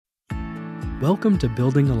Welcome to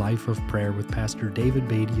Building a Life of Prayer with Pastor David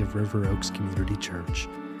Beatty of River Oaks Community Church,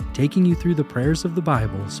 taking you through the prayers of the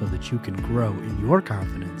Bible so that you can grow in your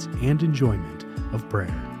confidence and enjoyment of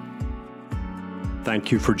prayer.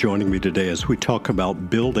 Thank you for joining me today as we talk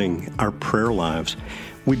about building our prayer lives.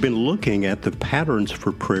 We've been looking at the patterns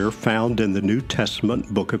for prayer found in the New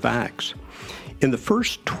Testament book of Acts. In the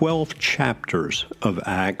first 12 chapters of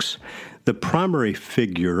Acts, the primary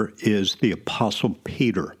figure is the Apostle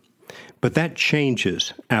Peter. But that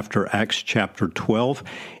changes after Acts chapter 12,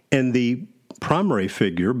 and the primary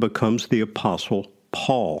figure becomes the Apostle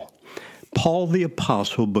Paul. Paul the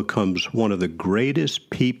Apostle becomes one of the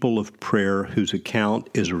greatest people of prayer whose account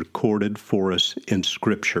is recorded for us in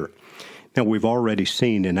Scripture. Now, we've already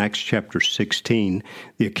seen in Acts chapter 16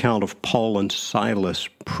 the account of Paul and Silas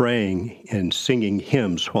praying and singing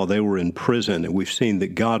hymns while they were in prison, and we've seen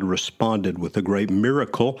that God responded with a great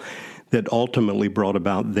miracle that ultimately brought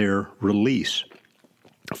about their release.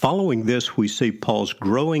 Following this, we see Paul's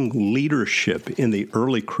growing leadership in the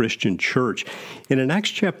early Christian church. And in Acts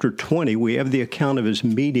chapter 20, we have the account of his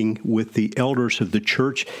meeting with the elders of the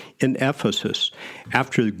church in Ephesus.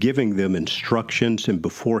 After giving them instructions and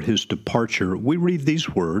before his departure, we read these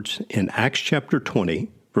words in Acts chapter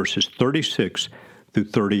 20, verses 36 through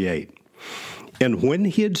 38. And when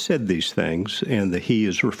he had said these things, and the he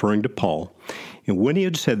is referring to Paul, and when he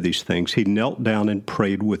had said these things, he knelt down and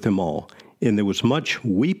prayed with them all. And there was much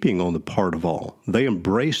weeping on the part of all. They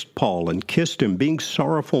embraced Paul and kissed him, being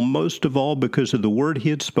sorrowful most of all because of the word he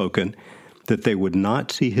had spoken, that they would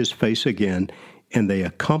not see his face again, and they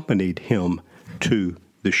accompanied him to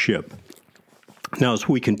the ship. Now, as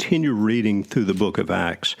we continue reading through the book of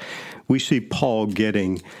Acts, we see Paul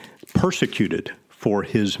getting persecuted for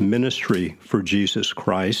his ministry for Jesus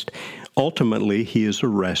Christ. Ultimately, he is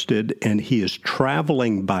arrested, and he is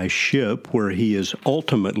traveling by ship where he is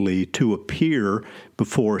ultimately to appear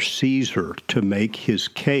before Caesar to make his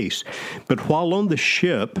case. But while on the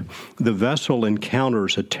ship, the vessel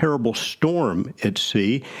encounters a terrible storm at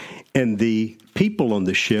sea, and the people on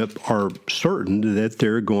the ship are certain that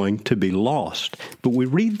they're going to be lost. But we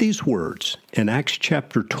read these words in Acts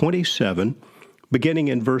chapter 27, beginning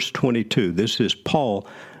in verse 22. This is Paul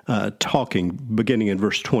talking, beginning in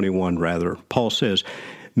verse 21, rather. Paul says,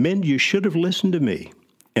 "Men, you should have listened to me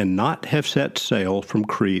and not have set sail from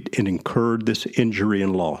Crete and incurred this injury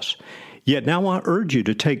and loss. Yet now I urge you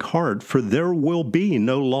to take heart, for there will be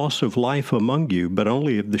no loss of life among you, but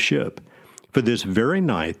only of the ship. For this very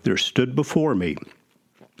night there stood before me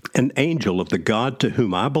an angel of the God to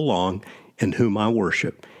whom I belong and whom I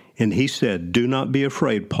worship. And he said, 'Do not be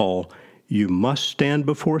afraid, Paul. You must stand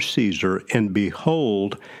before Caesar, and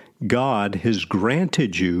behold, God has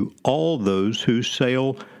granted you all those who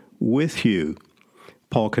sail with you.'"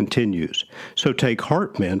 Paul continues, "So take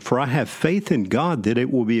heart, men, for I have faith in God that it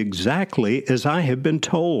will be exactly as I have been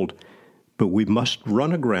told. But we must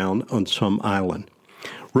run aground on some island."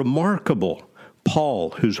 Remarkable.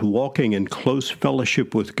 Paul, who's walking in close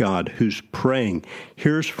fellowship with God, who's praying,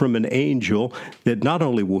 hears from an angel that not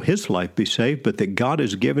only will his life be saved, but that God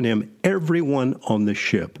has given him everyone on the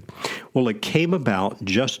ship. Well, it came about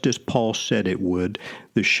just as Paul said it would.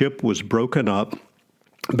 The ship was broken up,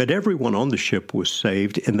 but everyone on the ship was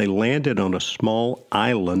saved, and they landed on a small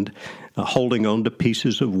island, holding on to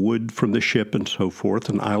pieces of wood from the ship and so forth,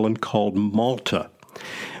 an island called Malta.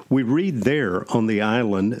 We read there on the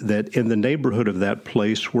island that in the neighborhood of that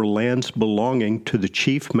place were lands belonging to the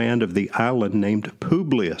chief man of the island named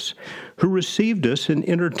Publius, who received us and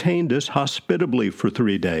entertained us hospitably for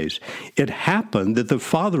 3 days. It happened that the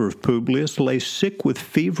father of Publius lay sick with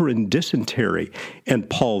fever and dysentery, and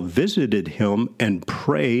Paul visited him and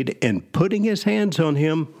prayed, and putting his hands on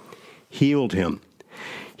him, healed him.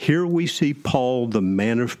 Here we see Paul, the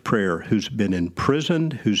man of prayer, who's been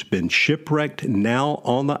imprisoned, who's been shipwrecked, now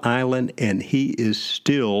on the island, and he is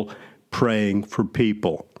still praying for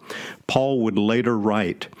people. Paul would later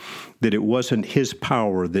write that it wasn't his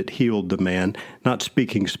power that healed the man. Not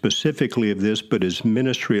speaking specifically of this, but his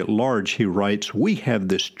ministry at large, he writes, "We have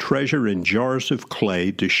this treasure in jars of clay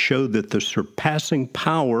to show that the surpassing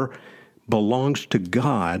power belongs to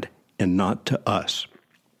God and not to us."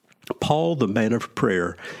 Paul, the man of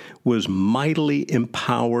prayer, was mightily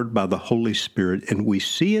empowered by the Holy Spirit, and we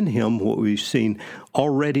see in him what we've seen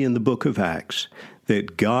already in the book of Acts,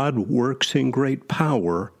 that God works in great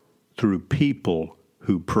power through people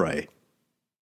who pray.